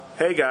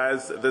Hey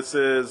guys, this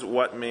is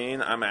What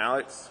Mean. I'm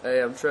Alex.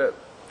 Hey, I'm Trip.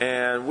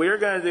 And we're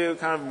going to do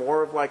kind of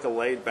more of like a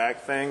laid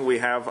back thing. We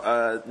have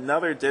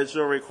another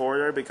digital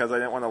recorder because I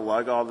didn't want to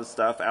lug all the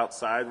stuff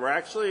outside. We're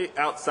actually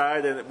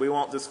outside and we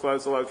won't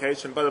disclose the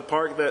location, but a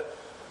park that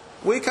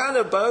we kind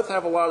of both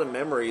have a lot of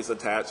memories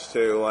attached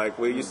to. Like,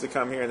 we used to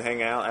come here and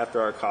hang out after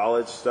our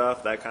college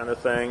stuff, that kind of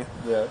thing.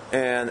 Yeah.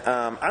 And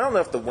I don't know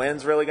if the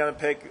wind's really going to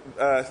pick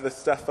this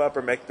stuff up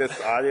or make this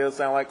audio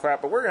sound like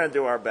crap, but we're going to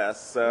do our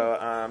best.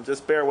 So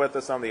just bear with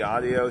us on the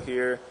audio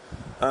here.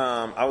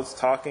 I was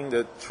talking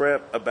to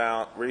Trip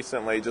about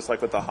recently, just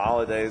like with the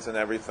holidays and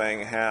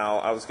everything, how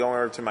I was going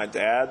over to my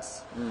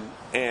dad's,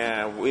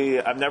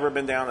 and I've never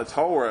been down a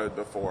toll road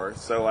before.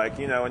 So, like,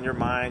 you know, in your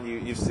mind,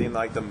 you've seen,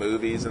 like, the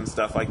movies and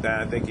stuff like that.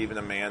 I think even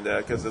Amanda,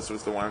 because this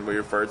was the one we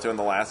referred to in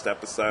the last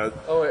episode.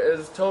 Oh,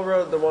 is Toll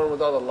Road the one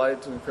with all the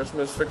lights and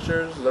Christmas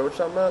fixtures? Is that what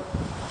you're talking about?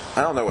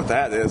 I don't know what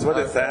that is. What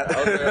is that?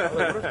 Okay.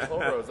 What is Toll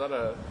Road? Is that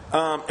a...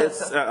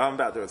 It's. I'm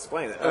about to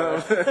explain it.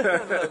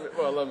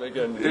 Let me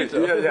get into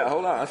detail. Yeah,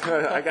 hold on.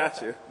 I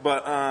got you.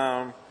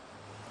 But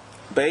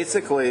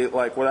basically,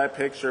 like, what I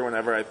picture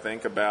whenever I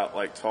think about,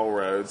 like, toll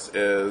roads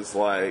is,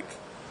 like,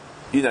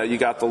 you know, you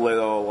got the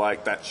little,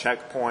 like, that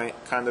checkpoint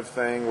kind of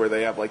thing where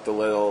they have, like, the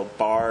little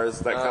bars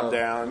that come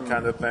down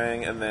kind of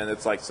thing, and then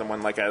it's like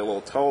someone, like, at a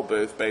little toll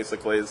booth,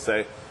 basically, to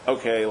say,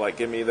 okay, like,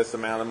 give me this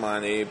amount of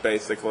money,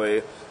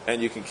 basically,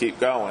 and you can keep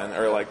going,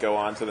 or, like, go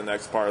on to the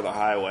next part of the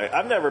highway.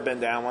 I've never been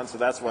down one, so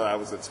that's what I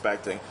was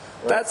expecting.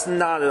 Right. That's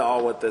not at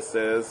all what this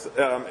is.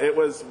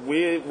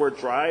 We were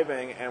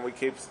driving, and we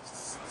kept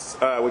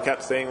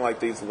seeing, like,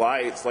 these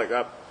lights, like,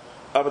 up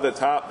at the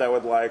top that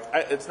would, like,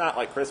 it's not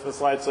like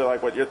Christmas lights or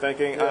like what you're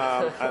thinking.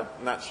 I'm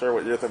not sure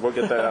what you're thinking. We'll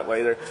get that out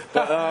later.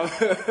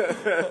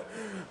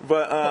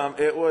 But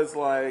it was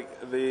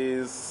like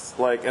these,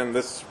 like, and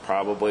this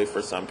probably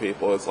for some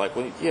people is like,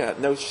 well, yeah,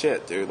 no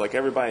shit, dude. Like,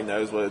 everybody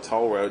knows what a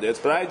toll road is,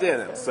 but I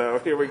didn't. So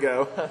here we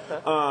go.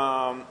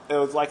 It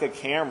was like a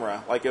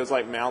camera. Like, it was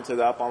like mounted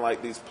up on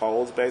like these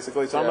poles,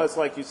 basically. It's almost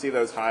like you see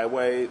those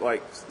highway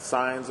like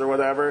signs or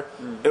whatever.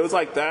 It was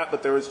like that,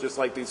 but there was just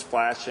like these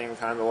flashing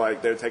kind of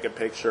like, they would take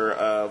a picture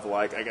of,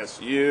 like, I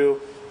guess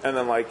you, and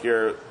then like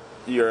your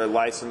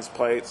license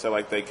plate, so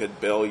like they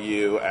could bill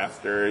you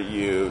after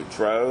you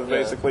drove,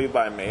 basically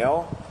by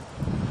mail.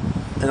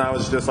 And I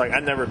was just like,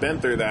 I'd never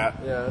been through that.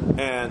 Yeah.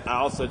 And I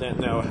also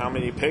didn't know how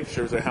many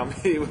pictures or how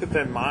many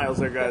within miles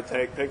they're going to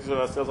take pictures of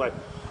us. So I was like,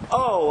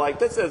 oh, like,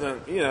 this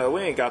isn't, you know,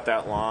 we ain't got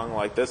that long.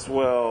 Like, this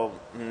will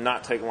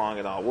not take long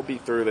at all. We'll be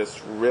through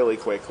this really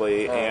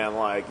quickly and,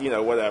 like, you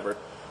know, whatever.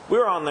 We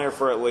were on there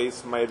for at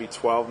least maybe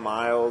 12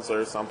 miles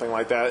or something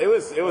like that. It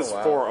was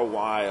for a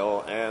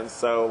while. And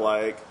so,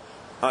 like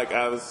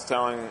I was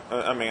telling,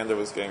 Amanda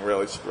was getting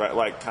really,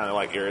 like, kind of,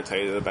 like,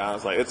 irritated about it. I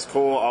was like, it's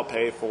cool, I'll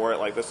pay for it.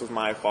 Like, this was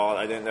my fault.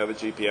 I didn't know the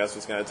GPS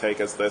was going to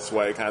take us this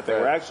way kind of thing.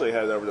 Right. We're actually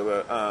headed over to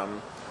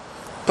the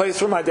place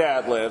where my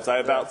dad lives. I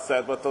about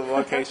said what the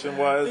location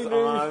was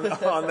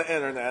on the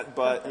internet,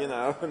 but, you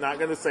know, I'm not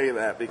going to say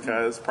that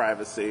because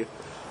privacy.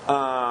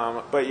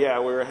 But, yeah,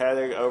 we were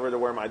heading over to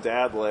where my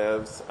dad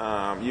lives.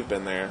 You've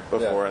been there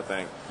before, I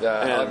think. Yeah,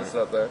 I was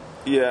up there.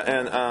 Yeah,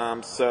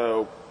 and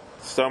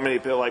so many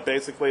people, like,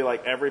 basically,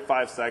 like, every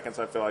 5 seconds,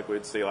 I feel like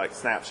we'd see, like,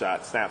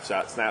 snapshot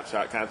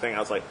kind of thing. I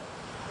was like,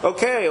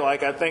 okay,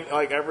 like, I think,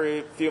 like,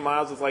 every few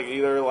miles it's, like,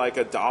 either, like,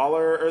 $1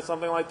 or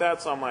something like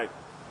that. So I'm like,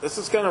 this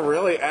is going to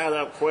really add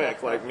up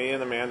quick. Like, me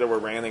and Amanda were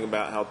ranting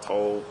about how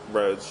toll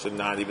roads should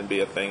not even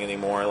be a thing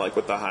anymore. Like,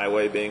 with the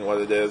highway being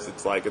what it is,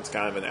 it's like, it's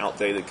kind of an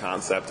outdated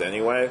concept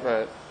anyway.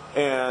 Right.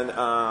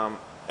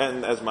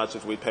 And as much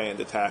as we pay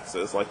into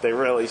taxes, like, they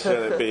really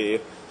shouldn't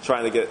be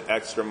trying to get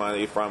extra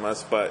money from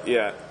us. But,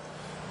 yeah.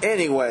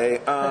 Anyway,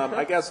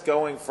 I guess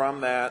going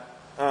from that,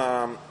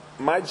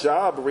 my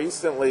job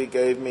recently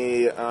gave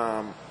me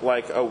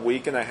like a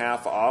week and a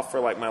half off for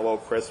like my little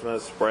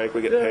Christmas break.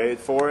 We get paid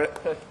for it.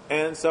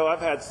 And so I've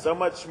had so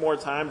much more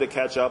time to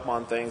catch up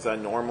on things I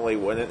normally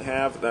wouldn't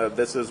have.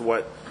 This is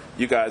what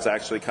you guys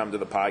actually come to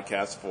the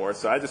podcast for.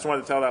 So I just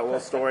wanted to tell that little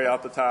story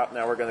off the top.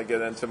 Now we're going to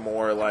get into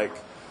more like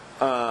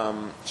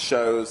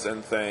shows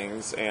and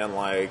things, and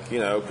like, you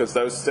know, because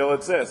those still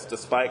exist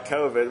despite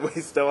COVID.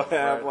 We still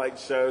have like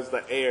shows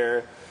that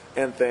air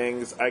and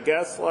things. I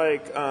guess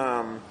like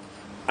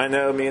I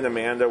know me and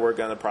Amanda were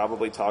going to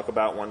probably talk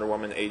about Wonder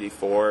Woman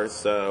 84,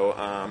 so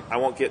I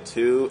won't get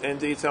too in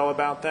detail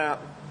about that.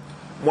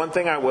 One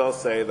thing I will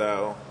say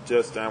though,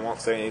 just I won't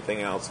say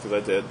anything else because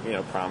I did, you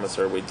know, promise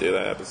her we'd do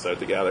that episode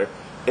together,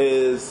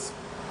 is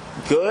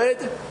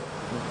good.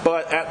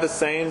 But at the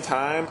same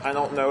time, I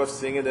don't know if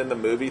seeing it in the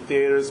movie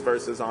theaters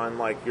versus on,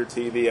 like, your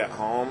TV at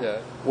home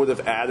would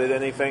have added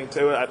anything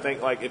to it. I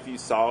think, like, if you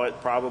saw it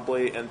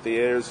probably in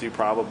theaters, you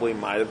probably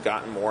might have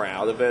gotten more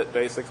out of it,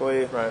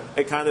 basically. Right.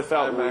 It kind of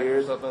felt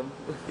weird.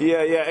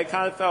 Yeah, it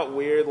kind of felt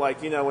weird,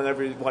 like, you know,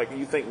 whenever, like,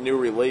 you think new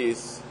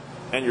release,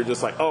 and you're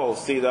just like, oh,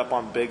 see it up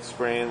on big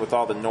screen with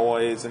all the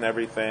noise and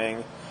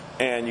everything.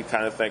 and you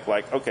kind of think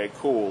like, okay,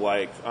 cool,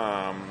 like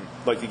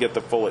you get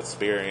the full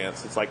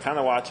experience. It's like kind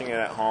of watching it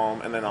at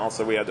home, and then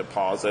also we had to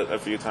pause it a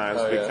few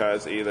times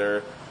because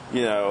either,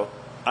 you know,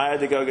 I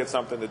had to go get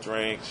something to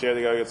drink, she had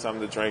to go get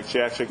something to drink. She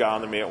actually got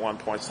on to me at one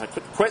point. She's like,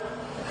 quit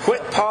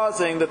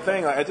pausing the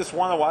thing. Like, I just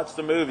want to watch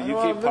the movie. You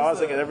keep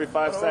pausing it every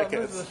 5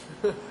 seconds.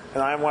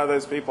 And I'm one of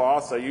those people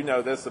also, you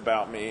know this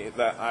about me,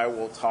 that I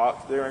will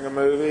talk during a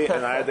movie.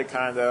 And I had to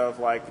kind of,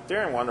 like,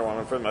 during Wonder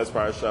Woman, for the most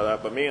part, I shut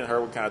up. But me and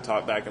her would kind of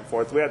talk back and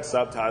forth. We had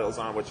subtitles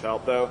on, which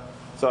helped, though.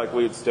 So, like,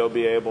 we would still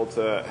be able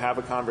to have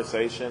a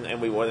conversation,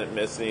 and we wouldn't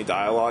miss any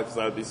dialogue, because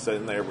I would be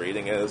sitting there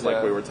reading it as,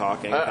 like, we were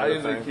talking. I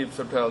usually keep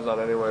subtitles on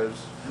anyways.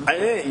 I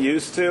didn't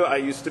used to. I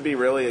used to be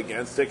really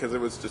against it because it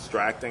was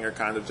distracting, or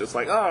kind of just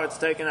like, oh, it's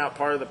taking out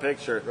part of the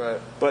picture. Right.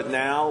 But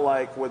now,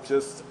 like, with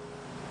just,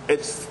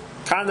 it's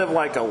kind of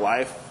like a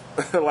life,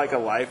 like a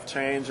life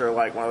change, or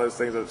like one of those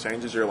things that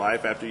changes your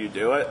life after you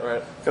do it.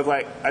 Right. Because,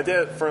 like, I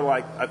did it for,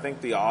 like, I think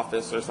The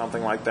Office or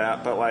something like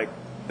that, but, like,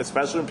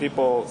 especially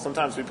when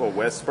sometimes people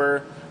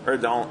whisper or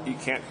you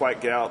can't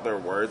quite get out their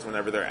words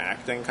whenever they're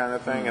acting, kind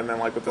of thing. And then,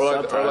 like, with the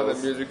subtitles, or like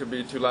the music could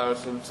be too loud in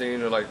some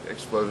scene, or like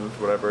explosions,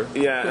 whatever.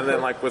 Yeah, and then,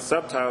 like, with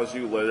subtitles,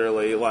 you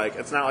literally, like,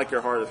 it's not like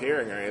you're hard of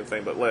hearing or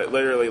anything, but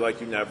literally,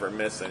 like, you never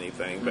miss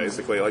anything,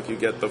 basically. Like, you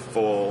get the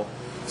full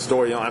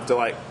story. You don't have to,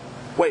 like,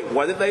 wait,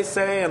 what did they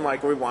say? And,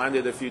 like, rewind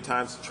it a few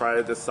times to try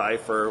to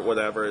decipher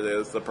whatever it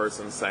is the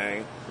person's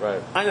saying.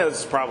 Right. I know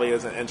this probably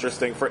isn't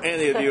interesting for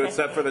any of you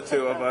except for the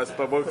two of us,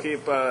 but we'll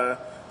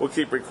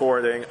keep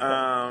recording.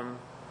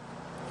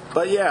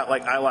 But yeah,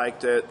 like, I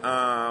liked it.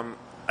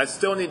 I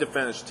still need to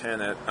finish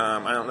Tenet.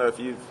 I don't know if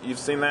you've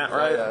seen that,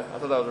 right? Yeah, I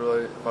thought that was a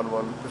really fun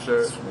one for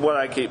sure. It's what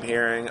I keep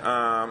hearing.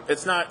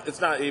 It's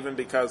not even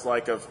because,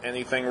 like, of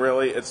anything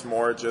really. It's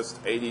more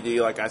just ADD.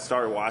 Like, I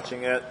started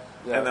watching it,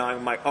 and then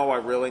I'm like, oh, I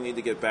really need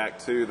to get back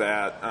to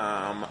that.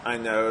 I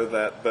know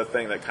that the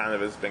thing that kind of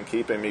has been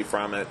keeping me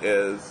from it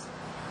is,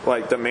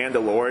 like, The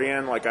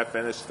Mandalorian. Like, I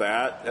finished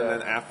that, and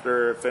then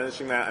after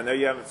finishing that, I know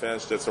you haven't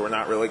finished it, so we're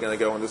not really going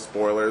to go into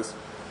spoilers.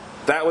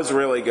 That was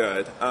really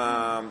good.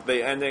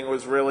 The ending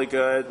was really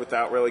good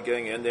without really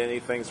getting into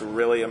anything. It's a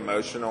really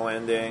emotional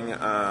ending.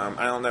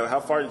 I don't know.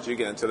 How far did you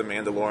get into The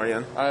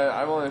Mandalorian?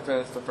 I've only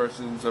finished the first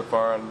season so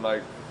far, and,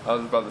 like, I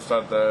was about to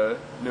start the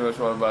newest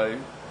one, but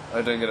I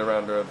didn't get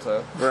around to it,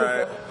 so.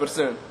 Right. But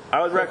soon. I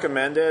would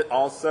recommend it.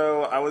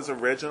 Also, I was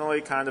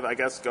originally kind of, I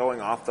guess, going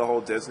off the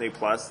whole Disney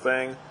Plus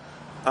thing.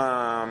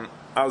 I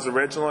was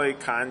originally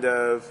kind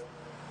of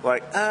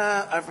like,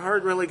 I've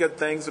heard really good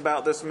things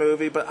about this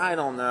movie, but I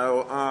don't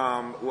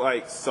know,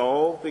 like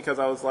Soul, because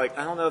I was like,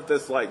 I don't know if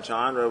this, like,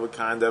 genre would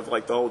kind of,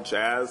 like, the whole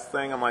jazz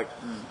thing, I'm like,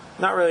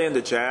 not really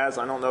into jazz,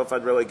 I don't know if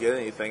I'd really get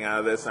anything out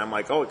of this, and I'm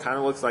like, oh, it kind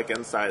of looks like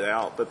Inside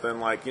Out, but then,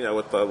 like, you know,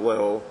 with the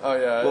little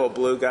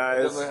blue guys.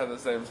 It doesn't have the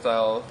same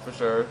style, for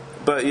sure.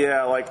 But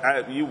yeah, like,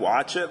 you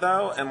watch it,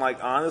 though, and,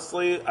 like,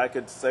 honestly, I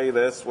could say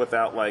this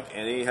without, like,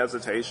 any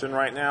hesitation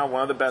right now,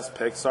 one of the best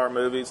Pixar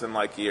movies in,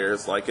 like,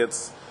 years, like,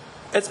 it's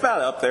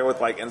about up there with,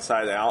 like,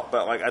 Inside Out,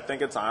 but, like, I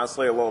think it's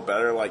honestly a little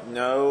better. Like,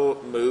 no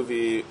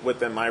movie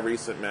within my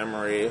recent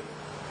memory,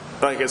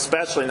 like,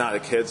 especially not a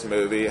kid's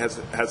movie, has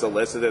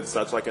elicited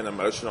such, like, an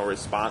emotional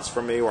response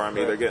from me where I'm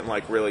either getting,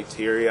 like, really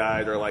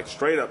teary-eyed or, like,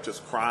 straight up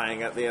just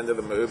crying at the end of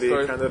the movie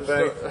kind of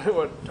thing.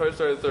 Toy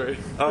Story 3.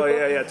 Oh,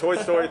 yeah, Toy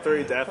Story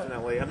 3,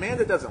 definitely.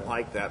 Amanda doesn't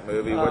like that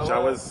movie, which I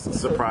was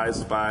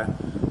surprised by.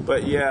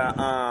 But, yeah,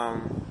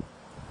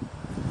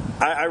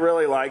 I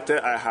really liked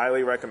it. I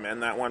highly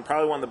recommend that one.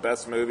 Probably one of the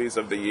best movies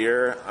of the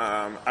year.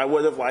 I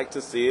would have liked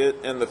to see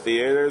it in the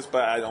theaters,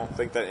 but I don't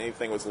think that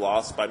anything was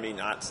lost by me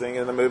not seeing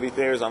it in the movie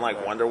theaters,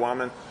 unlike Wonder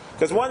Woman.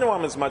 Because Wonder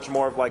Woman is much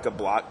more of like a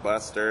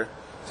blockbuster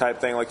type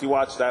thing. Like, you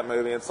watch that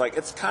movie, it's like,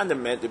 it's kind of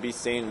meant to be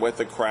seen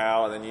with a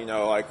crowd and, you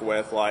know, like,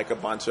 with, like, a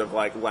bunch of,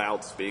 like,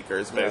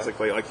 loudspeakers,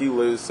 basically. Yeah. Like, you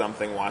lose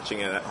something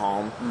watching it at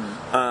home.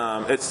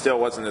 It still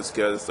wasn't as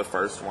good as the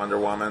first Wonder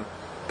Woman.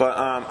 But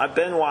I've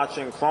been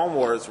watching Clone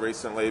Wars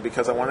recently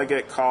because I want to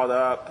get caught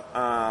up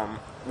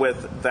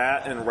with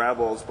that and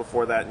Rebels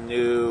before that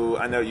new,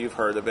 I know you've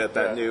heard of it,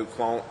 that new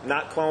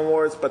not Clone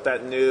Wars, but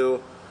that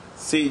new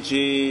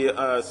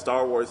CG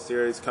Star Wars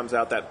series comes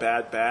out, that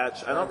Bad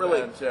Batch. I don't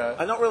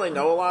really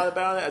know a lot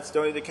about it. I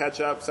still need to catch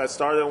up because I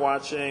started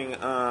watching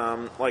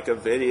like a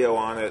video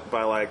on it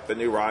by, like, the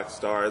new rock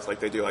stars.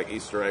 Like, they do, like,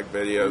 Easter egg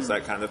videos,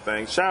 that kind of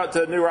thing. Shout out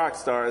to new rock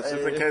stars,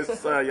 just in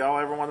case y'all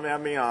ever want to have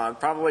me on.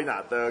 Probably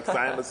not, though, because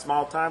I am a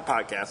small time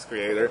podcast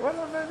creator.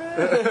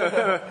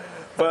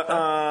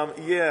 But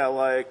yeah,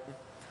 like,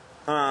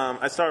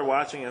 I started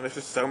watching it, and there's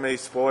just so many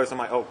spoilers. I'm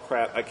like, oh,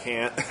 crap, I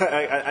can't.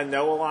 I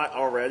know a lot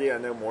already. I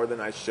know more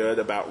than I should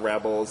about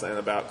Rebels and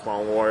about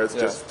Clone Wars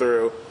just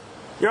through...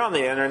 You're on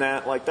the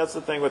internet. Like, that's the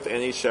thing with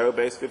any show,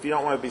 basically. If you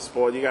don't want to be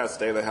spoiled, you got to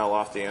stay the hell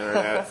off the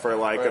internet for,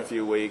 like, a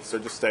few weeks, or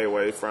just stay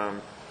away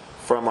from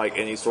like,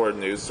 any sort of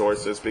news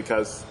sources,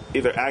 because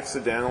either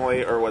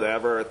accidentally or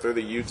whatever, or through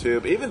the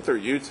YouTube, even through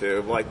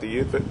YouTube, like,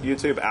 the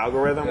YouTube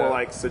algorithm will,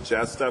 like,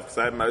 suggest stuff, because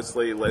I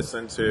mostly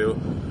listen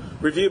to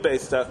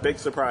review-based stuff. Big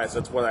surprise.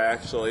 That's what I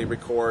actually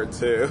record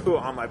too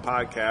on my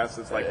podcast.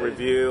 It's like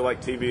review,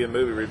 like TV and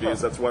movie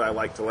reviews. That's what I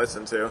like to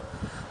listen to.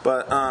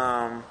 But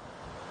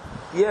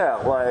yeah,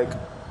 like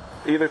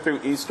either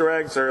through Easter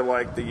eggs or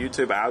like the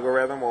YouTube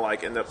algorithm will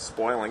like end up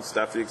spoiling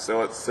stuff.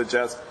 So it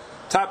suggests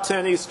top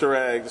 10 Easter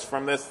eggs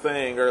from this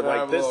thing, or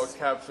like this. A little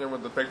caption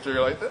with the picture.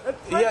 You're like,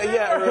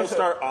 yeah, or it'll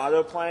start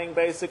auto playing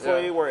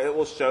basically, where it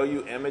will show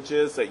you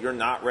images that you're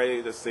not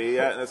ready to see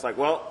yet, and it's like,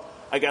 well,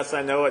 I guess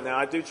I know it now.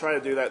 I do try to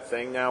do that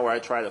thing now where I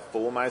try to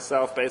fool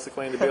myself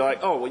basically and to be like,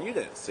 oh, well, you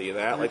didn't see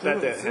that. Like,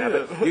 that didn't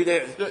happen. You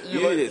didn't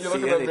you see look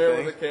in the mirror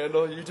with a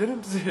candle. You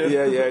didn't see it.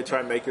 Yeah. You try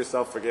and make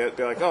yourself forget.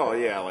 Be like, oh,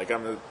 yeah, like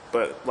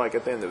but like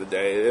at the end of the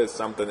day, it is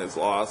something is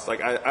lost.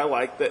 Like, I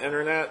like the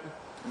internet,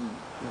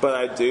 but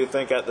I do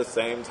think at the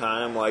same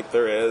time, like,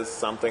 there is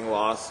something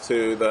lost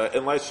to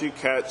unless you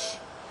catch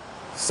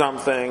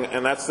something,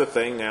 and that's the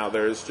thing now,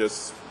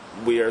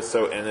 we are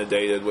so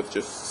inundated with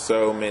just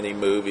so many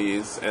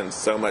movies and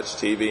so much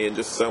TV and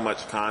just so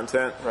much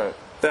content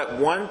that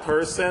one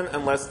person,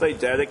 unless they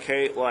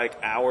dedicate like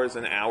hours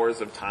and hours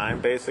of time,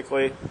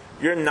 basically,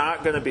 you're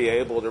not going to be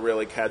able to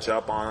really catch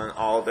up on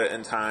all of it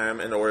in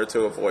time in order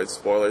to avoid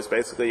spoilers.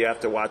 Basically, you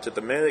have to watch it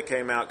the minute it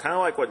came out, kind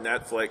of like what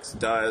Netflix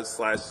does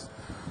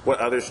 / what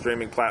other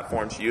streaming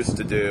platforms used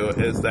to do,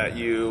 is that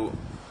you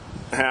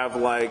have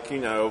like,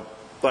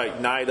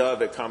 like night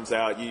of it comes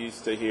out. You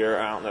used to hear,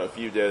 I don't know if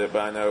you did it,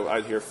 but I know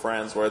I'd hear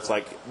friends where it's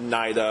like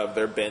night of,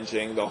 they're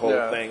binging the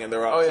whole thing and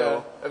they're up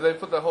till... If they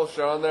put the whole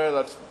show on there,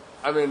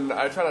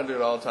 I try not to do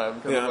it all the time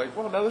because I'm like,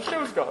 well, now the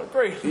show's gone.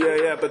 Great.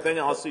 Yeah, but then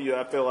also you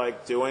have to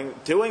like doing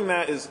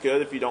that is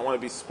good if you don't want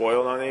to be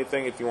spoiled on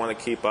anything, if you want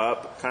to keep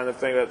up kind of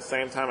thing. But at the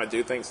same time, I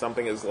do think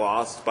something is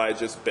lost by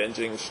just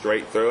binging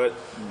straight through it.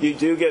 You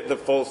do get the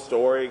full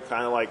story,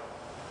 kind of like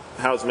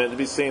how it's meant to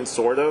be seen,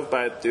 sort of, but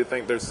I do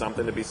think there's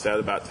something to be said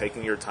about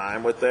taking your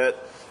time with it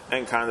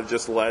and kind of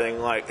just letting,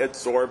 like,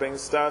 absorbing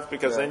stuff,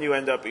 because then you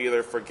end up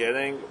either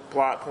forgetting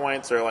plot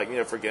points or, like,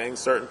 forgetting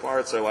certain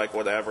parts or, like,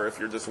 whatever, if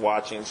you're just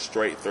watching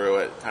straight through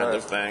it kind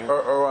of thing.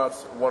 Or watch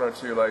one or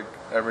two, like,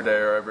 every day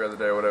or every other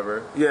day or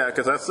whatever. Yeah,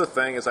 because that's the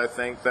thing, is I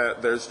think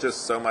that there's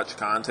just so much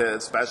content,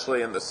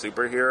 especially in the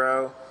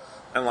superhero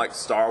and, like,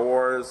 Star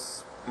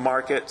Wars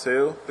market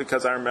too,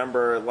 because I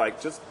remember,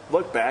 like, just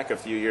look back a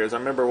few years. I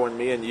remember when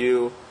me and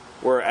you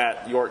were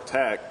at York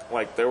Tech,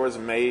 like, there was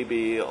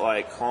maybe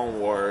like Clone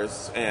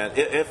Wars, and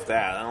if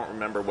that, I don't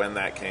remember when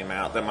that came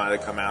out. That might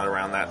have come out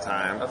around that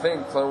time. I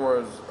think Clone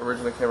Wars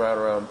originally came out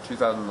around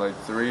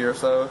 2003 or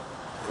so.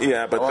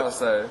 Yeah, but I want to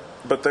say.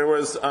 But there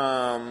was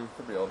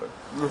could be older.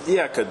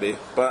 Yeah, it could be,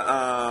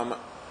 but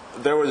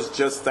there was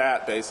just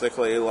that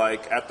basically.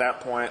 Like at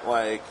that point,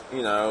 like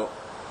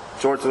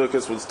George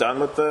Lucas was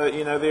done with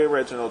the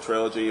original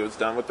trilogy. He was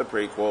done with the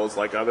prequels.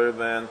 Like, other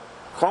than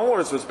Clone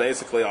Wars was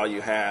basically all you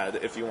had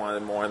if you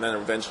wanted more. And then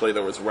eventually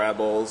there was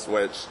Rebels,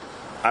 which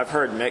I've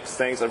heard mixed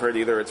things. I've heard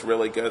either it's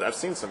really good. I've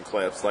seen some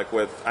clips. Like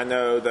I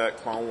know that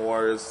Clone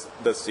Wars,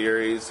 the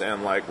series,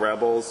 and like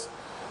Rebels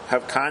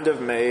have kind of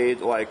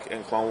made, like,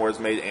 in Clone Wars,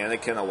 made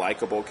Anakin a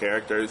likable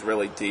character who's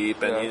really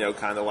deep and,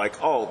 kind of like,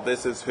 oh,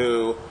 this is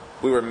who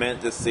we were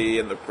meant to see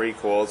in the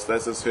prequels.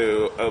 This is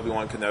who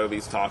Obi-Wan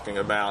Kenobi's talking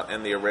about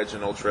in the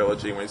original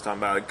trilogy when he's talking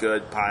about a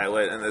good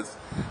pilot and his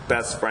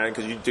best friend,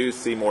 because you do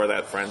see more of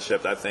that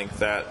friendship. I think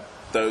that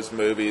those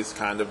movies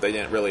they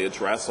didn't really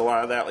address a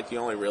lot of that. Like, you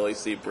only really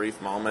see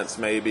brief moments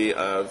maybe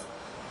of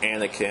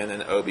Anakin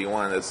and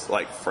Obi-Wan as,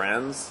 like,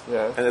 friends.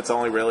 Yeah. And it's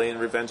only really in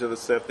Revenge of the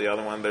Sith. The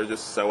other one, they're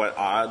just so at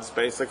odds,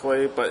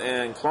 basically. But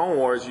in Clone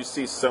Wars, you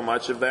see so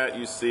much of that.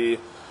 You see,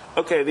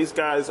 okay, these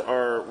guys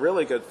are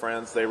really good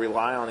friends. They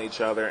rely on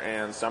each other.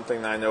 And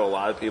something that I know a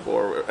lot of people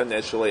were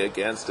initially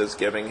against is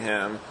giving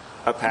him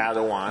a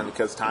Padawan,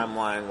 because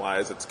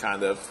timeline-wise, it's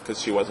kind of, because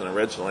she wasn't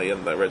originally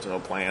in the original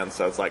plan,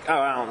 so it's like, oh,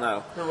 I don't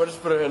know. We'll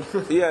just put her in.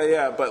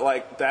 yeah, but,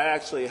 like, that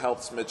actually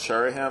helps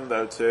mature him,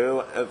 though,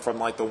 too, from,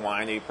 like, the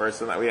whiny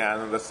person that we had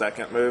in the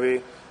second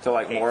movie to,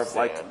 like, more of,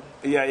 like,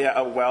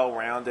 a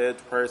well-rounded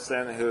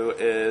person who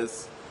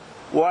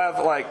will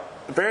have, like,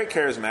 very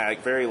charismatic,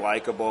 very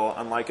likable,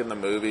 unlike in the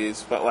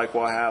movies, but, like,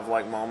 we'll have,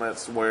 like,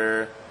 moments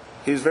where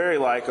he's very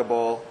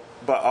likable,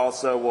 but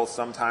also will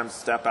sometimes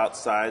step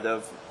outside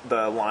of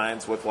the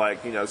lines with, like,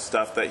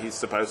 stuff that he's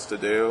supposed to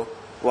do.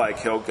 Like,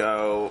 he'll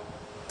go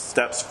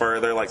steps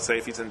further. Like, say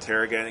if he's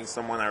interrogating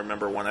someone. I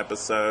remember one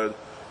episode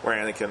where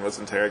Anakin was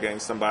interrogating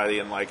somebody,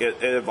 and, like,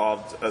 it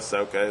involved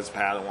Ahsoka, his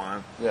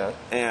Padawan. Yeah.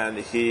 And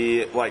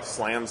he, like,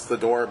 slams the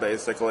door,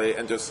 basically,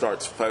 and just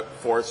starts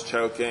force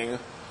choking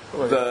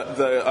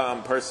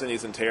the person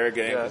he's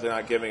interrogating because they're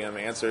not giving him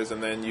answers,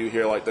 and then you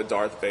hear, like, the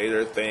Darth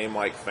Vader theme,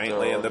 like,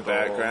 faintly in the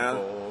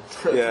background.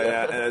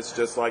 Yeah, and it's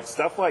just, like,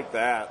 stuff like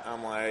that.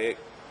 I'm like,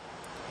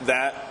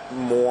 that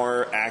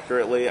more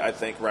accurately, I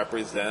think,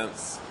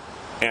 represents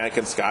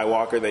Anakin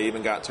Skywalker. They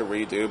even got to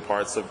redo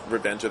parts of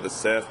Revenge of the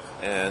Sith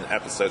in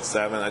Episode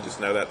 7. I just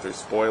know that through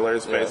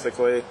spoilers,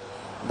 basically.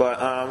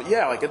 But,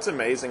 like, it's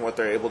amazing what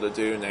they're able to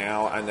do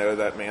now. I know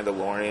that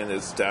Mandalorian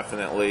is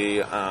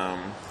definitely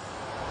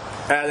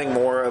adding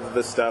more of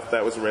the stuff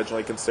that was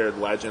originally considered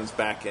Legends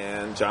back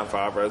in. Jon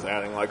Favreau's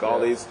adding like all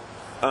these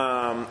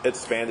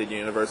expanded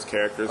universe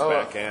characters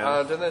back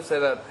in. Didn't they say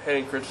that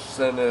Hayden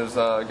Christensen is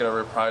going to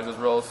reprise his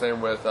role?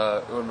 Same with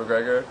Ewan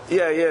McGregor.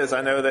 Yeah, he is.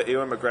 I know that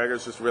Ewan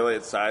McGregor's just really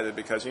excited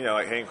because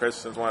like Hayden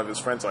Christensen's one of his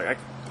friends. Like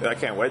I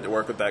can't wait to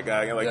work with that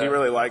guy. Like he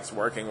really likes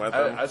working with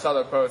him. I saw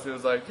that post. He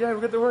was like, "Yeah,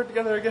 we get to work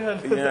together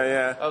again."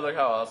 Yeah. I was like,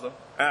 "How awesome!"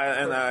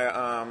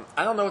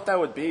 I don't know what that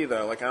would be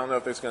though. Like I don't know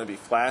if there's going to be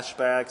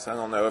flashbacks. I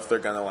don't know if they're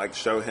going to like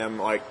show him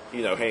like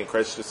Hayden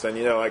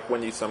Christensen. Like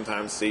when you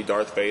sometimes see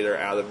Darth Vader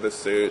out of the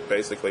suit,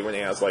 basically when he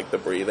has like the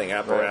breathing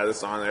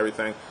apparatus on and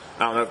everything.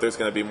 I don't know if there's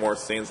going to be more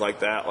scenes like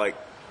that. Like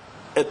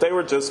if they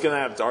were just going to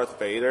have Darth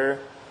Vader,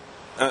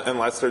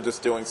 unless they're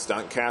just doing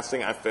stunt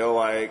casting, I feel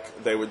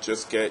like they would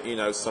just get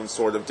some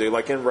sort of dude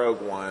like in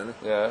Rogue One.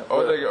 Yeah,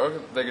 or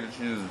they could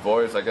choose his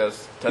voice. I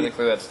guess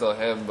technically that's still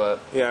him,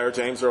 but or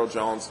James Earl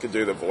Jones could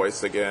do the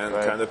voice again,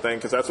 kind of thing.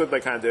 Because that's what they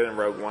kind of did in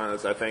Rogue One.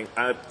 Is I think,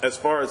 as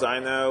far as I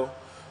know,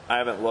 I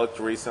haven't looked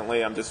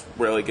recently. I'm just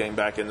really getting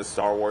back into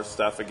Star Wars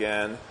stuff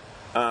again.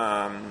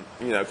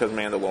 Because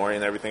Mandalorian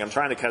and everything. I'm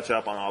trying to catch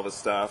up on all this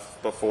stuff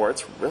before.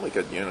 It's a really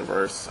good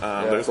universe.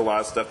 There's a lot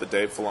of stuff that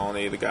Dave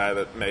Filoni, the guy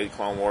that made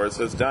Clone Wars,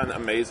 has done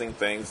amazing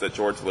things that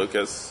George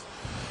Lucas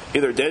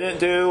either didn't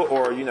do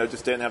or,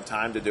 just didn't have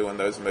time to do in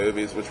those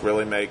movies, which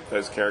really make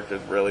those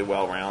characters really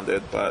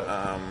well-rounded. But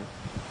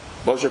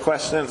what was your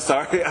question?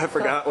 Sorry, I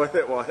forgot what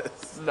it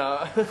was.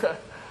 No.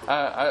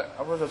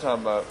 What was I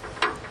talking about?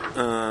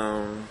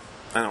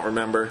 I don't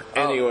remember.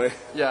 Anyway.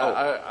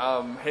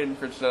 Hayden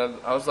Christensen,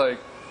 I was like,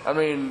 I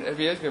mean, if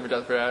he is going to be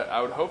Darth Vader,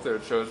 I would hope they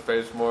would show his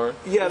face more.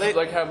 Yeah, they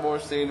like have more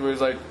scenes where he's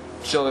like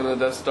chilling in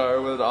the Death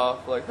Star with it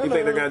off. Like, you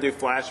think they're going to do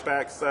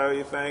flashbacks though?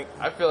 You think?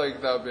 I feel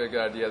like that would be a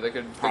good idea. They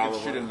could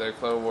shoot in their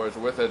Clone Wars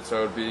with it,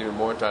 so it would be even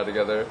more tied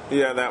together.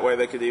 Yeah, that way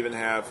they could even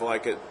have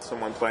like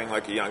someone playing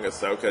like a young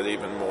Ahsoka to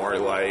even more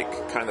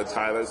like kind of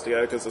tie those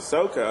together because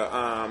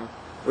Ahsoka.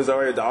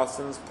 Rosario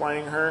Dawson's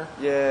playing her.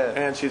 Yeah.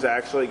 And she's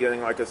actually getting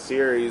like a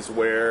series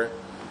where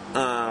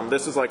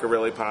this is like a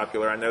really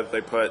popular. I know that they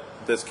put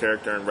this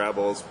character in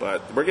Rebels,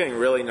 but we're getting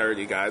really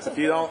nerdy, guys. If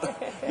you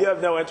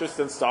have no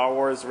interest in Star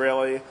Wars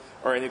really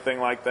or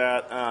anything like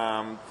that,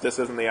 this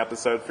isn't the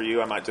episode for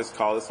you. I might just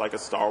call this like a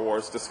Star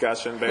Wars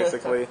discussion,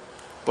 basically.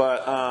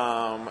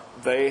 But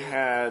they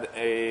had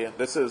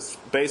this is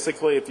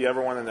basically, if you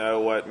ever want to know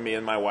what me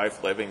and my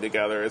wife living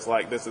together is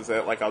like, this is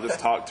it. Like, I'll just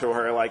talk to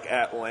her, like,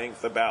 at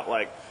length about,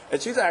 like,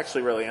 and she's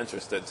actually really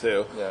interested,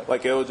 too. Yeah.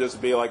 Like, it'll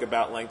just be, like,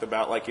 about like,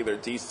 either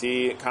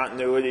DC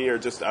continuity or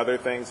just other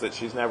things that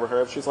she's never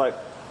heard of. She's like,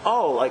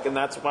 oh, like, and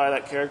that's why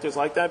that character's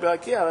like that? I'd be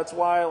like, yeah, that's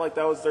why, like,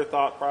 that was their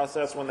thought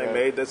process when they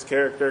made this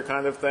character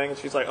kind of thing.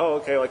 She's like, oh,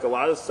 okay, like, a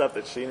lot of stuff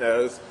that she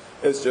knows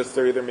is just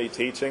through either me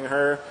teaching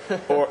her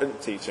or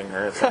teaching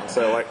her. It sounds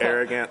so like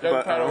arrogant,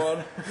 young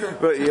Padawan.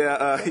 But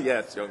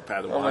it's young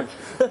Padawan.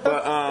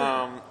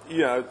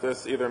 But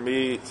this either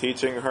me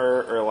teaching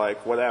her or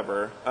like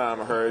whatever.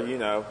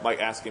 Her,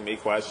 like asking me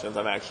questions.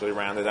 I've actually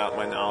rounded out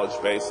my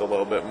knowledge base a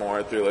little bit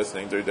more through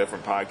listening through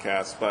different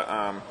podcasts. But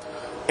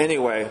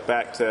anyway,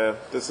 back to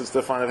this is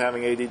the fun of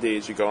having ADD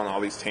as you go on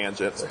all these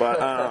tangents.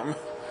 But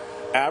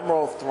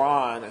Admiral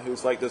Thrawn,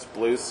 who's like this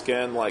blue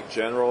skin like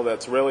general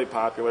that's really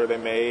popular. They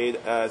made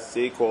a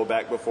sequel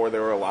back before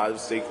there were a lot of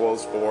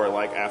sequels for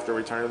like after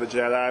Return of the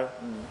Jedi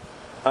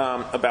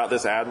about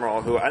this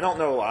admiral who I don't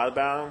know a lot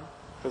about him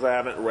because I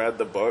haven't read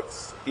the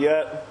books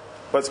yet.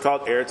 But it's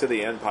called Heir to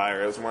the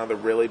Empire. It was one of the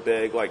really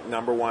big like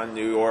 #1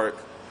 New York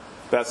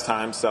best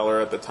time seller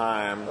at the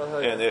time,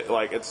 and it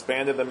like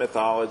expanded the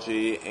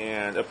mythology.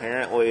 And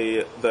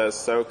apparently the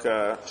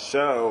Ahsoka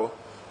show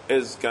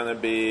is going to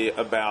be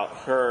about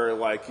her,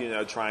 like,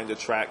 trying to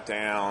track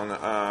down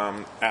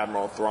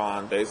Admiral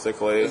Thrawn,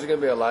 basically. Is it going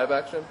to be a live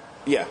action?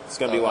 Yeah, it's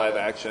going to be live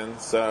action.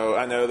 So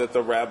I know that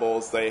the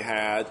Rebels, they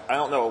had, I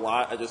don't know a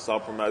lot, I just saw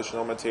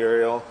promotional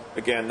material.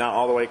 Again, not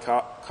all the way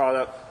caught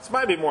up. This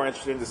might be a more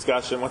interesting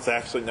discussion once I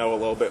actually know a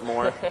little bit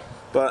more.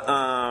 But,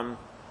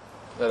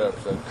 that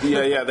episode.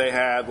 yeah, they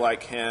had,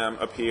 like, him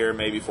appear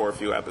maybe for a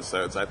few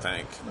episodes, I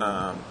think.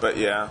 But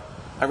yeah,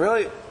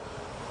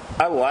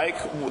 I like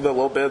the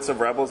little bits of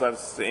Rebels I've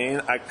seen.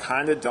 I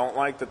kind of don't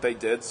like that they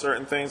did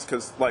certain things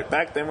because, like,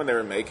 back then when they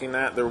were making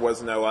that, there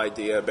was no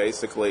idea,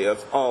 basically,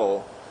 of,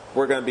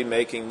 we're going to be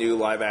making new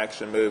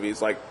live-action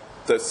movies. Like,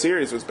 the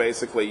series was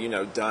basically,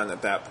 done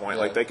at that point.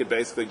 Yeah. Like, they could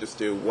basically just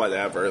do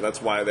whatever.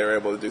 That's why they were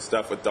able to do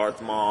stuff with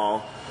Darth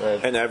Maul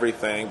and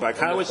everything. But I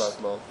kind of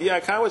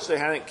wish they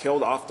hadn't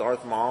killed off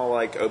Darth Maul.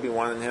 Like,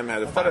 Obi-Wan and him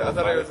had a fight. I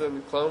thought he was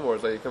in Clone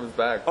Wars. Like, he comes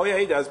back. Oh, yeah,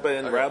 he does. But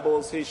in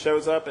Rebels, he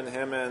shows up, and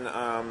him and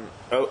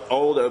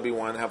old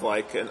Obi-Wan have,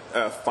 like,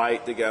 a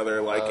fight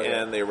together, like,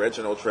 in the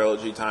original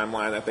trilogy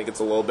timeline. I think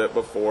it's a little bit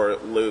before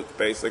Luke,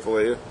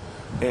 basically.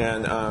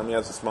 And he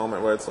has this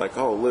moment where it's like,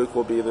 oh, Luke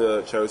will be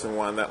the chosen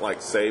one that,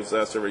 like, saves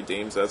us or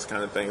redeems us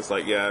kind of thing. It's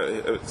like, yeah,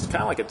 it's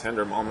kind of like a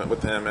tender moment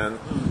with him and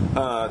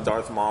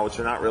Darth Maul, which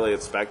you're not really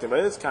expecting, but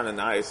it's kind of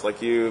nice. Like,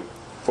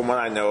 from what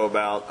I know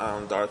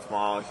about Darth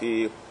Maul,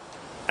 he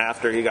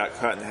after he got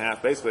cut in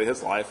half, basically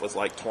his life was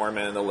like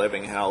torment in the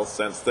living hell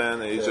since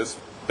then. And he just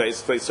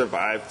basically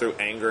survived through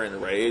anger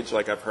and rage.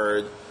 Like I've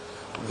heard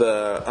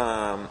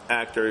the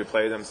actor who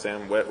played him,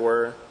 Sam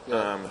Witwer,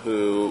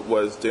 who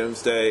was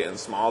Doomsday in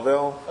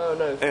Smallville. Oh,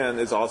 nice. And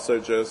is also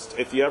just,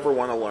 if you ever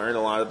want to learn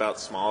a lot about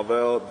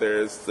Smallville,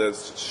 there's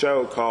this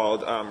show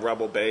called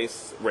Rebel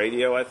Base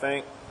Radio, I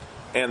think.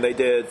 And they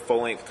did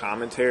full-length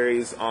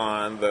commentaries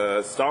on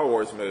the Star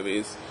Wars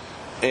movies.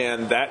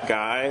 And that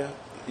guy,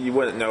 you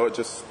wouldn't know it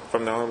just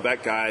from knowing him,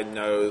 that guy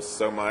knows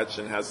so much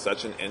and has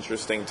such an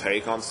interesting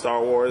take on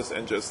Star Wars,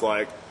 and just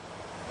like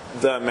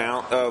the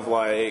amount of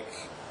like,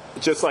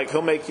 just like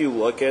he'll make you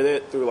look at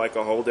it through like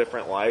a whole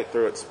different light,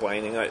 through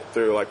explaining it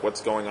through like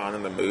what's going on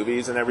in the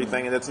movies and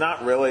everything. And it's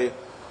not really,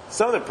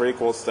 some of the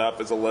prequel stuff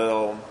is a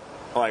little,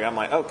 like, I'm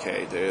like,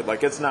 okay, dude,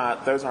 like, it's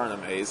not, those aren't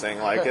amazing.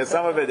 Like,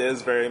 some of it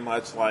is very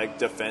much, like,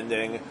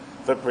 defending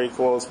the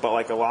prequels, but,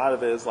 like, a lot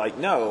of it is, like,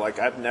 no, like,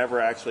 I've never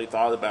actually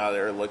thought about it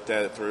or looked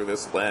at it through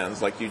this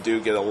lens. Like, you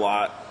do get a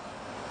lot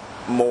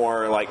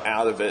more, like,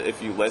 out of it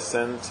if you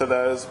listen to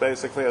those,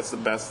 basically. That's the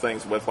best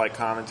things with, like,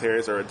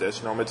 commentaries or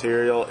additional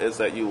material, is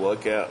that you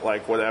look at,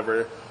 like,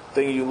 whatever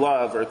thing you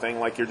love or thing,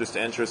 like, you're just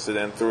interested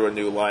in through a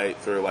new light,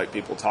 through, like,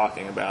 people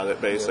talking about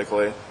it,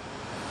 basically. Yeah.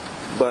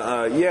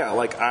 But,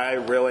 like, I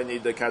really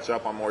need to catch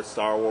up on more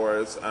Star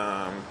Wars.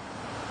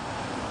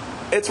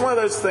 It's one of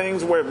those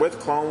things where with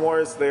Clone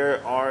Wars,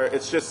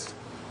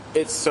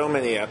 it's so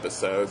many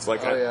episodes.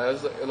 Like,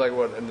 it's like,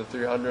 what, in the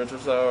 300s or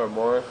so, or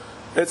more?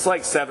 It's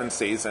like 7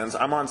 seasons.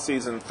 I'm on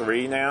season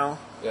 3 now.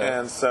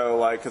 Yeah. And so,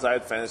 like, because I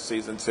had finished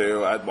season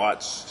 2, I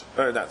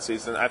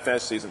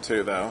finished season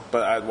 2, though,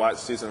 but I'd watched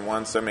season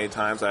 1 so many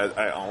times,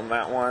 I own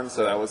that one,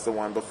 so that was the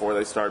one before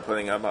they started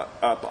putting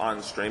up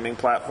on streaming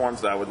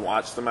platforms that I would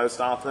watch the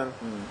most often.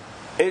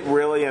 It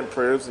really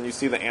improves, and you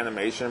see the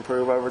animation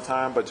improve over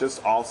time, but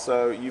just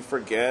also, you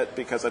forget,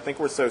 because I think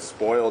we're so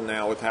spoiled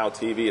now with how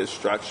TV is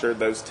structured,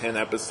 those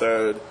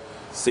 10-episode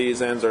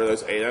seasons, or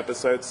those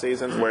 8-episode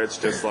seasons, where it's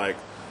just like,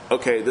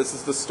 okay, this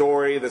is the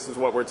story, this is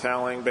what we're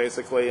telling,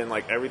 basically, and,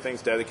 like,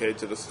 everything's dedicated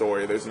to the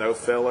story. There's no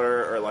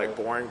filler or, like,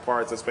 boring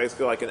parts. It's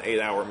basically like an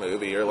 8-hour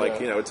movie or, like,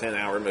 a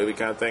 10-hour movie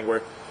kind of thing,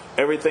 where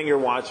everything you're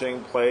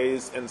watching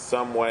plays in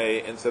some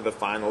way into the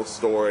final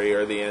story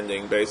or the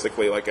ending,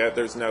 basically. Like,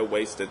 there's no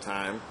wasted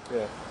time.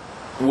 Yeah.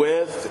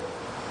 With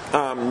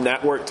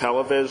network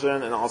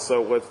television and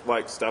also with,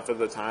 like, stuff at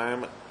the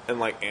time and,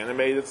 like,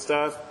 animated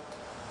stuff,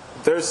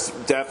 there's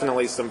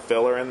definitely some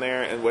filler in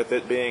there, and with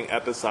it being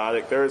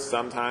episodic, there's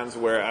some times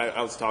where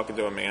I was talking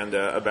to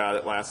Amanda about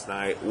it last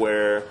night,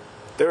 where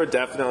there would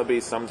definitely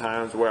be some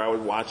times where I would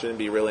watch it and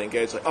be really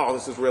engaged, like, oh,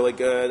 this is really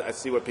good, I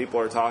see what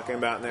people are talking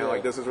about now,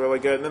 like, this is really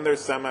good. And then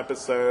there's some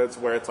episodes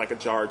where it's like a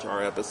Jar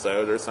Jar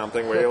episode or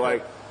something, where you're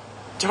like,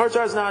 Jar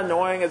Jar's not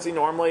annoying as he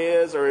normally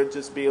is, or it'd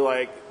just be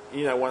like,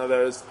 one of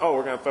those, oh,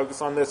 we're going to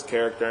focus on this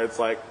character. It's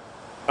like,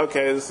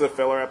 okay, this is a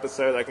filler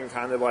episode, I can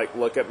kind of, like,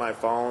 look at my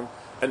phone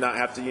and not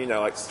have to,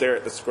 like, stare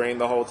at the screen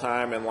the whole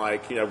time and,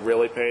 like,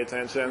 really pay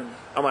attention.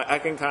 I'm like, I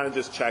can kind of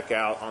just check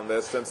out on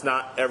this, since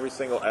not every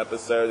single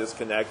episode is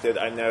connected.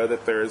 I know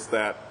that there's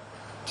that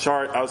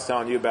chart I was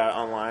telling you about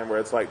online where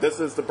it's like, this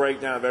is the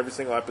breakdown of every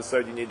single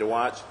episode you need to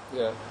watch.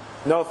 Yeah.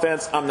 No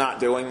offense, I'm not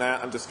doing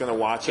that. I'm just going to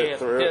watch it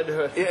through. Can't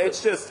do it.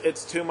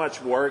 It's too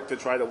much work to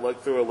try to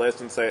look through a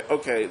list and say,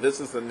 okay, this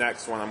is the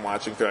next one I'm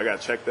watching through. I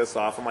got to check this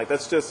off. I'm like,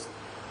 that's just...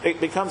 It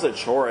becomes a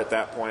chore at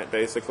that point,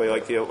 basically.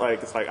 Like,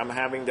 it's like I'm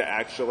having to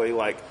actually,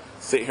 like,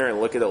 sit here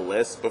and look at a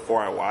list before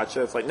I watch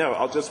it. It's like, no,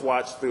 I'll just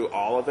watch through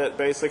all of it,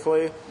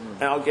 basically,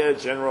 and I'll get a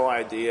general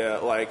idea.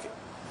 Like,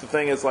 the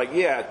thing is, like,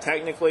 yeah,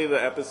 technically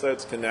the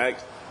episodes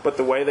connect, but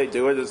the way they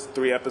do it is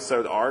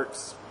 3-episode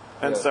arcs.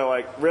 And so,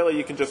 like, really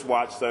you can just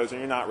watch those and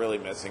you're not really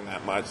missing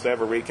that much. They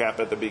have a recap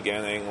at the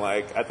beginning.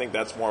 Like, I think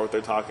that's more what they're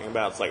talking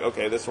about. It's like,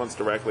 okay, this one's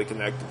directly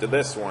connected to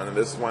this one, and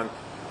this one,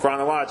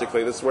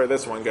 chronologically, this is where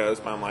this one goes.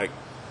 But I'm like,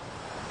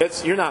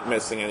 you're not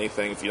missing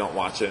anything if you don't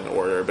watch it in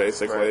order,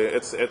 basically. Right.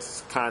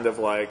 It's kind of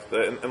like,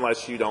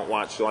 unless you don't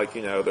watch, like,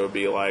 there would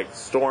be, like,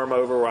 Storm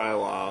over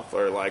Ryloth,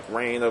 or, like,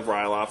 Reign of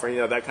Ryloth,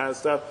 or, that kind of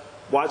stuff.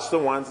 Watch the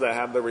ones that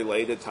have the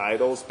related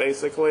titles,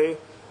 basically,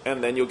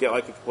 and then you'll get,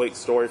 like, a complete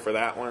story for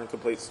that one,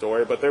 complete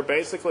story. But they're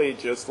basically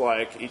just,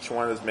 like, each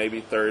one is maybe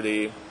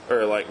 30,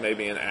 or, like,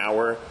 maybe an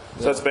hour.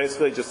 Yeah. So it's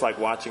basically just, like,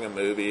 watching a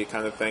movie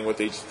kind of thing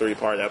with each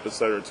 3-part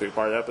episode or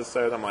 2-part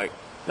episode. I'm like,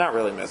 not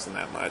really missing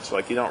that much.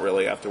 Like, you don't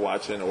really have to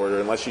watch it in order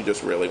unless you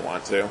just really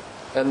want to.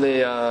 And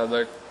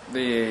the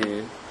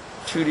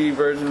 2D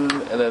version,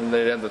 and then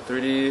they have the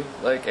 3D,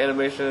 like,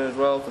 animation as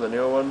well for the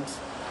newer ones?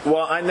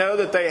 Well, I know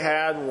that they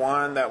had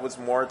one that was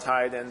more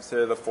tied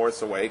into The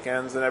Force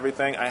Awakens and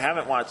everything. I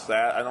haven't watched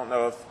that. I don't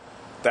know if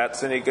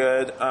that's any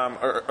good.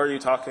 Or are you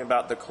talking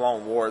about the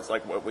Clone Wars,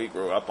 like what we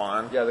grew up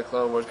on? Yeah, the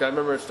Clone Wars. I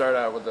remember it started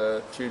out with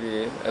the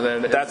 2D, and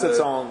then that's its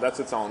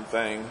own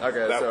thing.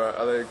 Okay, so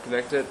are they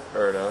connected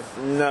or no?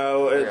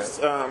 No, it's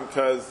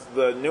because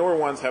the newer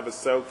ones have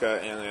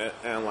Ahsoka in it,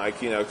 and,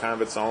 like, kind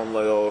of its own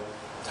little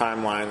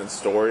timeline and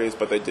stories,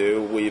 but they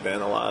do weave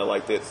in a lot of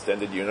like the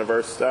extended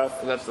universe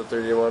stuff. And that's the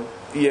 3D one?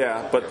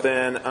 Yeah, but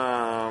then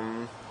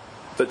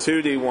the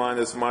 2D one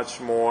is much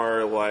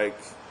more like,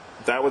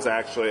 that was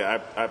actually,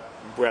 I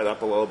read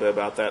up a little bit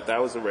about that.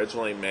 That was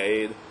originally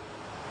made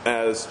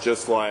as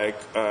just like,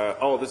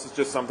 this is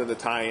just something to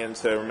tie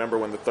into, remember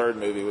when the third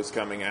movie was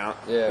coming out.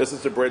 Yeah. This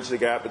is to bridge the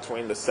gap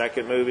between the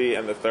second movie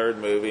and the third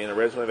movie, and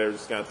originally they were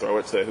just going to throw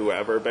it to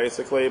whoever,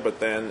 basically, but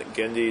then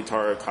Genndy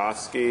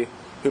Tartakovsky,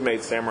 who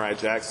made Samurai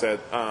Jack,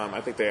 said,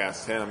 I think they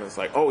asked him, and it's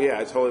like, oh yeah,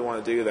 I totally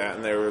want to do that,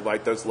 and they were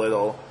like those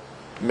little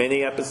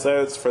mini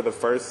episodes for the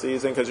first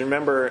season, because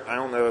remember, I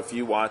don't know if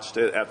you watched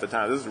it at the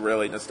time, this is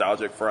really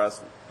nostalgic for us,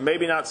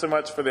 maybe not so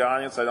much for the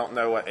audience, I don't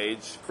know what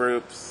age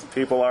groups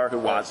people are who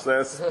watch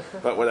this,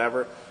 but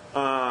whatever.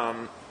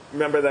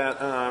 Remember that,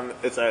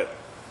 it's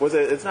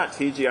not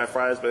TGI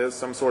Fridays, but it's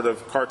some sort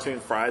of Cartoon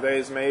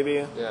Fridays,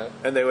 maybe. Yeah.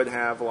 And they would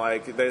have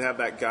they'd have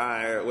that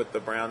guy with the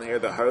brown hair,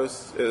 the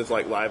host, is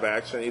like live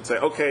action. He'd say,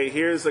 okay,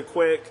 here's a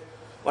quick,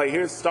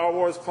 here's Star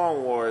Wars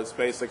Clone Wars,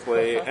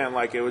 basically. And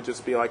it would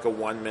just be like a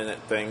 1 minute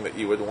thing that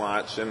you would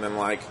watch, and then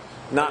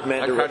not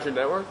meant to. Cartoon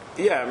Network?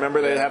 Yeah,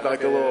 remember they'd have a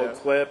little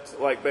clipped,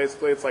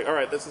 basically it's like, all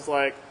right, this is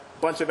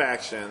bunch of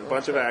action.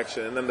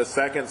 And then the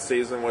second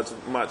season was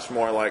much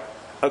more like,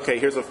 okay,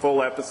 here's a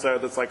full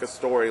episode that's like a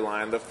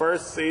storyline. The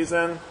first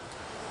season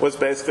was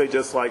basically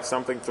just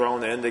something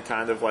thrown in to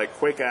kind of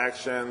quick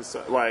actions,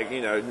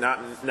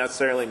 not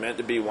necessarily meant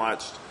to be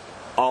watched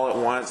all at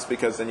once,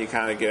 because then you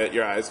kind of get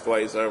your eyes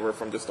glazed over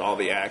from just all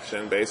the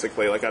action,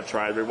 basically. I've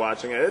tried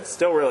rewatching it. It's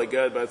still really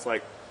good, but it's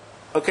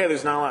okay,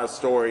 there's not a lot of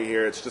story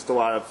here. It's just a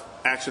lot of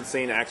action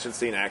scene,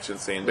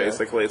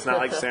 basically. It's not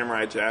like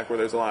Samurai Jack, where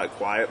there's a lot of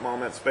quiet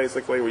moments,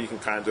 basically, where you can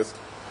kind of just,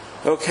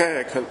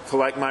 okay,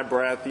 collect my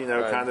breath,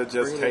 kind of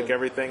just take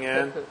everything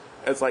in.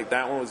 It's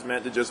that one was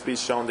meant to just be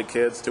shown to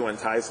kids to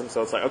entice them.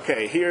 So it's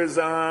okay, here's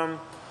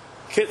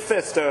Kit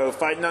Fisto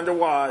fighting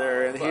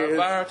underwater, and here's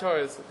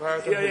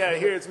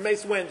here's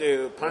Mace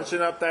Windu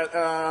punching up that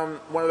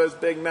one of those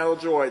big metal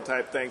droid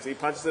type things. He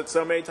punches it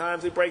so many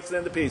times he breaks it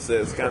into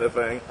pieces, kind of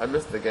thing. I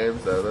missed the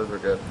games though; those were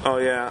good. Oh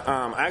yeah,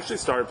 I actually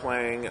started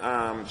playing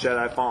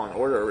Jedi Fallen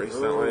Order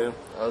recently. Ooh,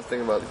 I was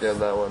thinking about getting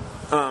that one.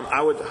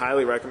 I would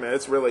highly recommend it.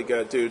 It's really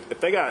good, dude. If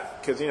they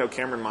got, because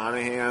Cameron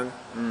Monaghan,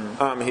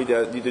 he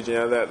did. Did you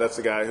know that? That's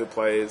the guy who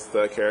plays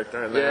the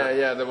character in that.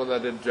 Yeah, the one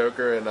that did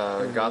Joker in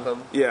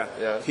Gotham. Yeah.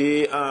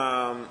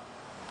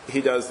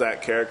 He does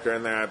that character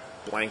in there. I'm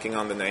blanking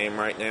on the name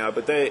right now,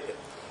 but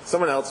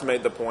someone else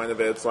made the point of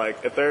it. It's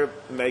if they're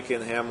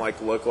making him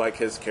look like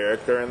his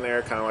character in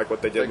there, kind of like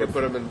what they did. They could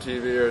put him in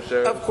TV or a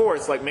show. Of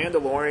course,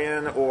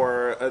 Mandalorian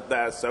or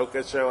that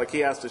Ahsoka show. He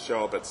has to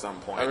show up at some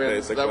point. I mean,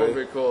 basically, that would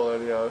be cool.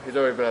 And he's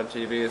already been on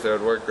TV, so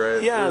it'd work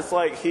great. Yeah, it's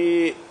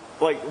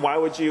why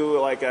would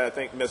you I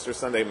think Mr.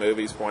 Sunday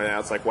Movies pointed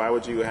out. It's why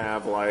would you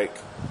have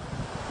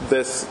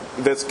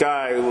this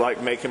guy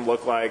make him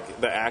look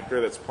like the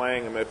actor that's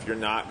playing him if you're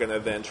not going to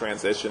then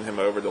transition him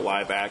over to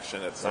live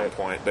action at some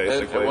point,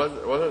 basically.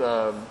 And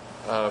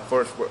wasn't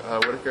Forrest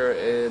Whitaker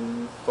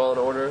in Fallen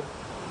Order?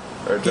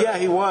 Yeah,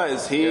 he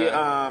was. He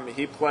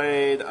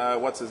played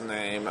what's his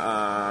name?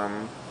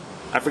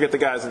 I forget the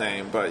guy's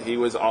name, but he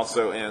was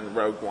also in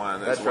Rogue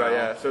One as well. That's right,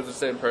 yeah. So it's the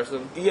same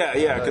person? Yeah,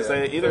 because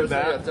they either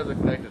that... Yeah, it's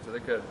definitely connected, so they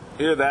could.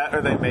 Either that,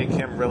 or they make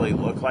him really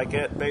look like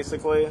it,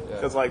 basically.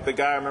 Because, the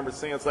guy I remember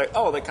seeing, it's they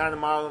kind of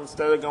modeled him,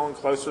 instead of going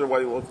closer to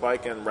what he looked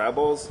like in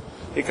Rebels,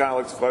 he kind of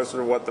looks closer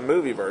to what the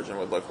movie version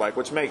would look like,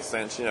 which makes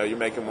sense. You're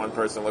making one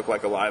person look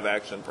like a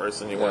live-action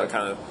person. You want to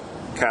kind of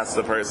cast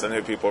the person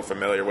who people are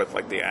familiar with,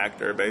 the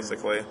actor,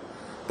 basically.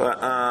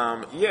 But,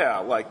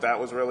 that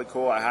was really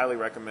cool. I highly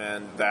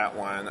recommend that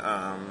one.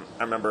 I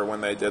remember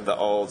when they did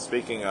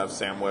speaking of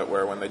Sam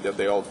Witwer, when they did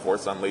the old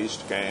Force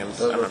Unleashed games.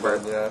 Those were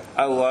fun, yeah.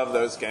 I love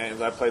those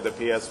games. I played the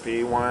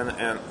PSP one,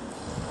 and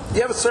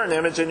you have a certain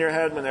image in your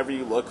head whenever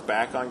you look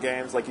back on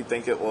games, you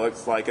think it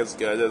looks as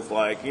good as,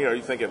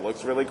 you think it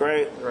looks really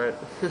great. Right.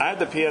 I had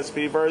the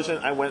PSP version.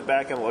 I went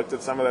back and looked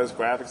at some of those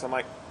graphics. I'm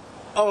like,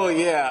 oh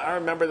yeah, I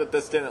remember that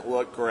this didn't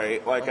look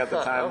great. At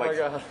the time, oh my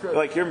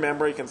God. Your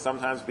memory can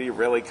sometimes be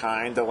really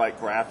kind to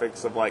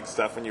graphics of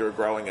stuff when you were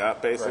growing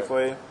up,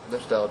 basically. Right.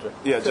 Nostalgia.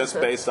 Yeah, just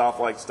based off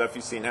stuff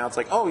you see now. It's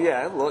oh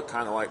yeah, it looked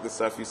kind of like the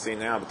stuff you see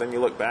now. But then you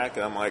look back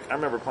and I'm I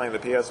remember playing the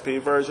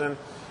PSP version,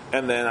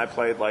 and then I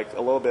played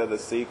a little bit of the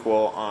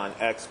sequel on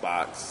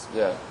Xbox.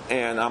 Yeah.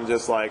 And I'm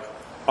just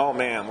oh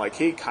man,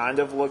 he kind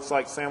of looks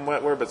like Sam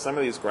Witwer, but some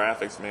of these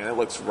graphics, man, it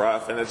looks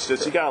rough, and it's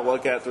just, you gotta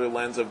look at it through the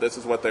lens of this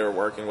is what they were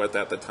working with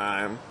at the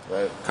time,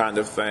 right, kind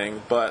of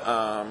thing. But,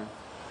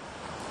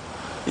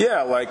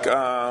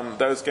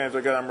 those games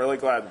are good. I'm really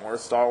glad more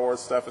Star Wars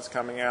stuff is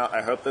coming out.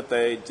 I hope that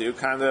they do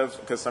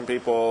because some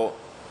people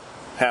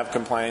have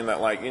complained that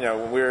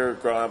when we were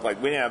growing up,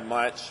 we didn't have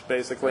much,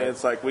 basically. Right.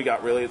 It's we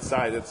got really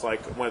excited. It's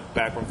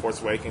back when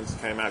Force Awakens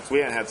came out, because we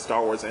hadn't had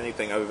Star Wars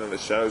anything other than the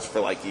shows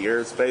for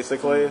years,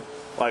 basically.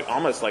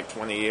 Almost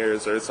 20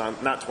 years or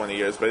something. Not 20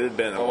 years, but it had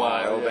been a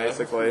while,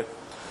 basically.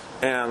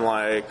 And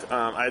like,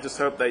 I just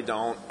hope they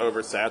don't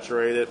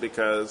oversaturate it,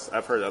 because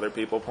I've heard other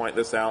people point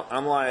this out.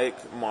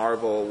 Unlike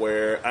Marvel,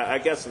 where I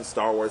guess in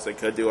Star Wars they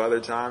could do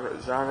other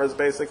genres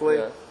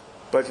basically,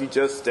 but if you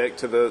just stick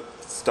to the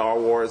Star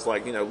Wars,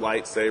 like, you know,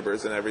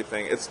 lightsabers and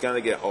everything, it's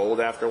gonna get old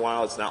after a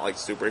while. It's not like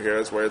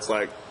superheroes where it's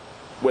like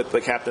with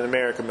the Captain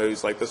America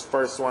movies, like this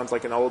first one's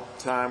like an old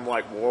time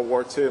like World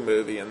War II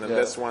movie, and then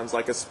this one's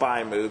like a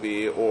spy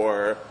movie,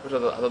 or which I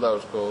thought that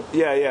was cool.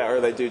 Yeah, or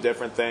they do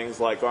different things.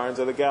 Like Guardians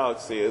of the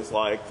Galaxy is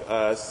like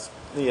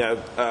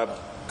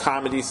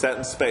comedy set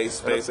in space,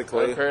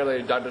 basically. And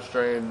apparently, Doctor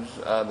Strange,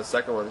 the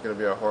second one's going to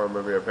be a horror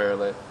movie,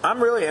 apparently.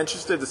 I'm really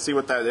interested to see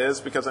what that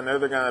is, because I know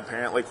they're going to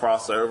apparently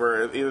cross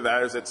over. Either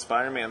that or is it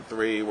Spider-Man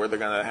 3, where they're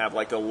going to have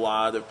like a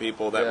lot of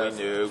people that we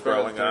knew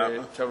growing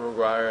up. Tobey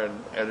Maguire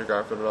and Andrew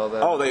Garfield and all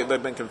that. Oh,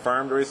 they've been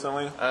confirmed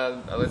recently?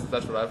 At least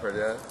that's what I've heard,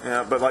 yeah.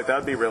 Yeah, but like that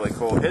would be really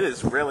cool. It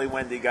is really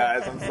windy,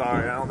 guys. I'm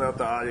sorry. I don't know if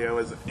the audio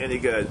is any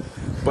good.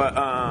 But,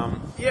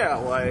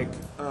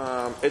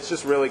 it's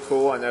just really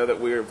cool. I know that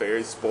we are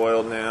very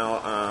spoiled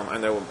now. I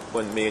know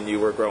when me and you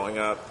were growing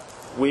up,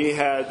 we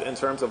had, in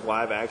terms of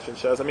live action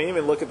shows, I mean,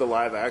 even look at the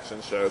live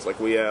action shows. Like,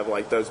 we have,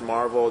 like, those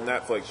Marvel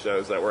Netflix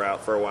shows that were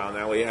out for a while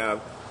now. We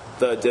have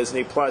the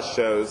Disney Plus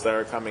shows that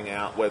are coming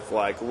out with,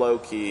 like,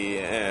 Loki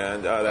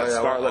and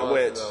Scarlet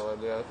Witch.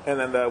 And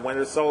then the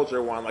Winter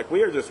Soldier one. Like,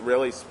 we are just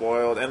really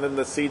spoiled. And then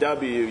the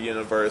CW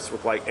universe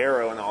with, like,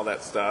 Arrow and all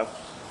that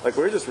stuff. Like,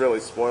 we're just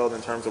really spoiled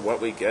in terms of what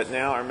we get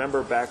now. I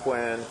remember back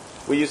when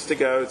we used to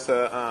go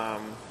to,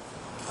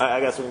 I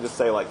guess we can just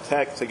say, like,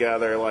 tech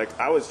together. Like,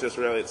 I was just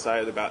really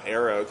excited about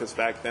Arrow, because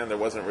back then there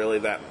wasn't really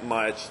that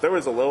much. There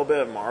was a little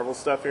bit of Marvel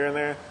stuff here and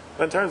there.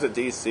 But in terms of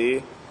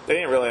DC, they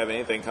didn't really have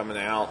anything coming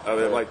out of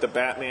it. Like, the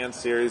Batman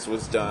series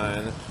was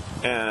done,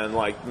 and,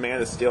 like,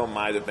 Man of Steel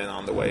might have been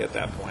on the way at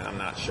that point. I'm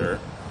not sure.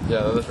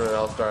 Yeah, that's when it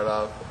all started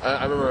off.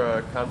 I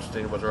remember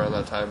Constantine was around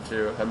that time,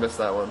 too. I missed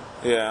that one.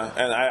 Yeah,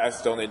 and I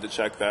still need to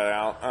check that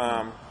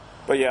out.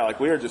 But yeah, like,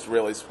 we are just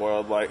really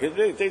spoiled. Like,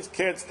 these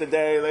kids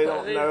today, they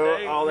don't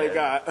know all they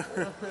got.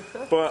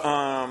 But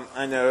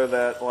I know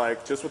that,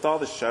 like, just with all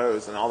the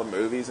shows and all the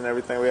movies and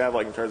everything we have,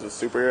 like, in terms of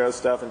superhero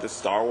stuff and just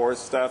Star Wars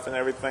stuff and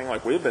everything,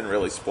 like, we've been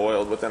really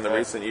spoiled within the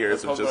recent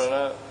years of just,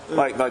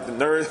 like the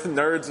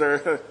nerds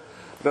are...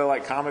 The,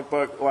 like, comic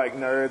book, like,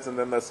 nerds and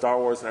then the Star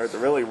Wars nerds are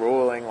really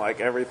ruling, like,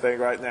 everything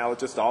right now with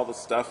just all the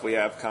stuff we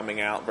have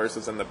coming out,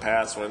 versus in the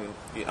past when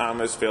I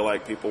almost feel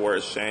like people were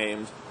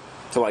ashamed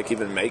to, like,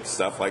 even make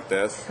stuff like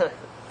this.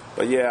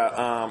 But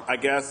yeah, I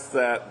guess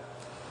that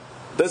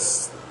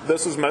this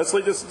was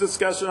mostly just a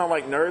discussion on,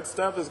 like, nerd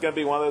stuff. It's going to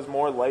be one of those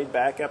more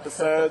laid-back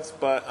episodes,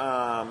 but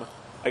I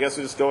guess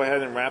we just go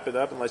ahead and wrap it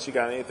up unless you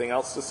got anything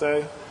else to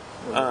say.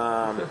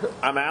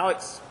 I'm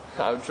Alex.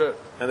 I'm Trip.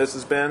 And this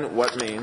has been What Memes.